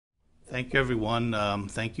Thank you, everyone.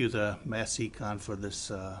 Thank you to MassEcon for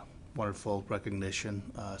this wonderful recognition.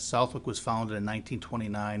 Southwick was founded in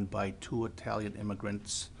 1929 by two Italian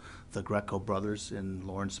immigrants, the Greco brothers in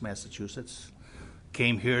Lawrence, Massachusetts.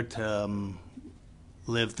 Came here to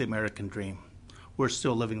live the American dream. We're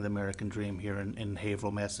still living the American dream here in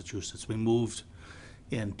Haverhill, Massachusetts. We moved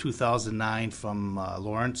in 2009 from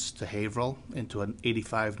Lawrence to Haverhill into an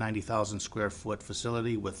 90,000 square foot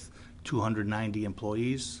facility with 290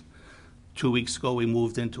 employees. 2 weeks ago, we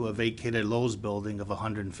moved into a vacated Lowe's building of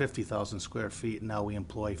 150,000 square feet, and now we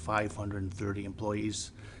employ 530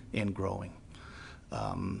 employees and growing.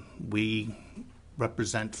 We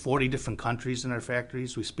represent 40 different countries in our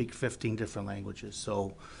factories. We speak 15 different languages.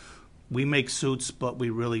 So we make suits, but we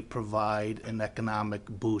really provide an economic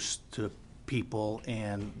boost to people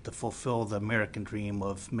and to fulfill the American dream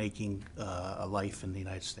of making a life in the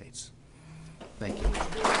United States. Thank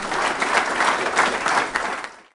you.